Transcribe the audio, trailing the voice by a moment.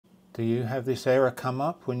Do you have this error come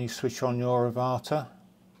up when you switch on your Avata?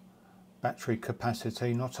 Battery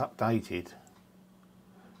capacity not updated.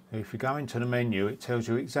 If you go into the menu, it tells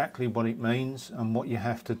you exactly what it means and what you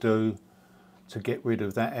have to do to get rid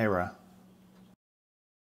of that error.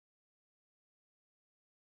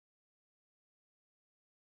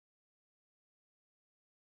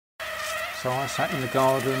 So I sat in the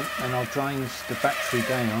garden and I drained the battery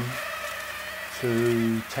down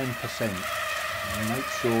to 10%. And make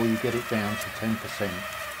sure you get it down to 10%.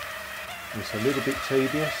 It's a little bit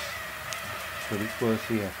tedious, but it's worth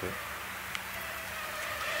the effort.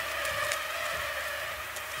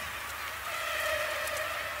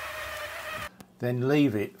 Then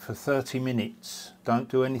leave it for 30 minutes. Don't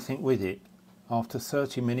do anything with it. After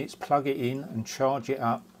 30 minutes, plug it in and charge it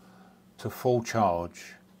up to full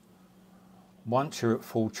charge. Once you're at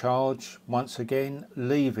full charge, once again,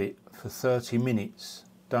 leave it for 30 minutes.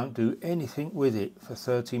 Don't do anything with it for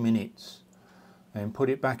 30 minutes. Then put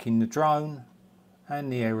it back in the drone and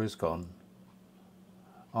the error's gone.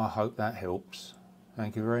 I hope that helps.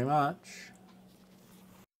 Thank you very much.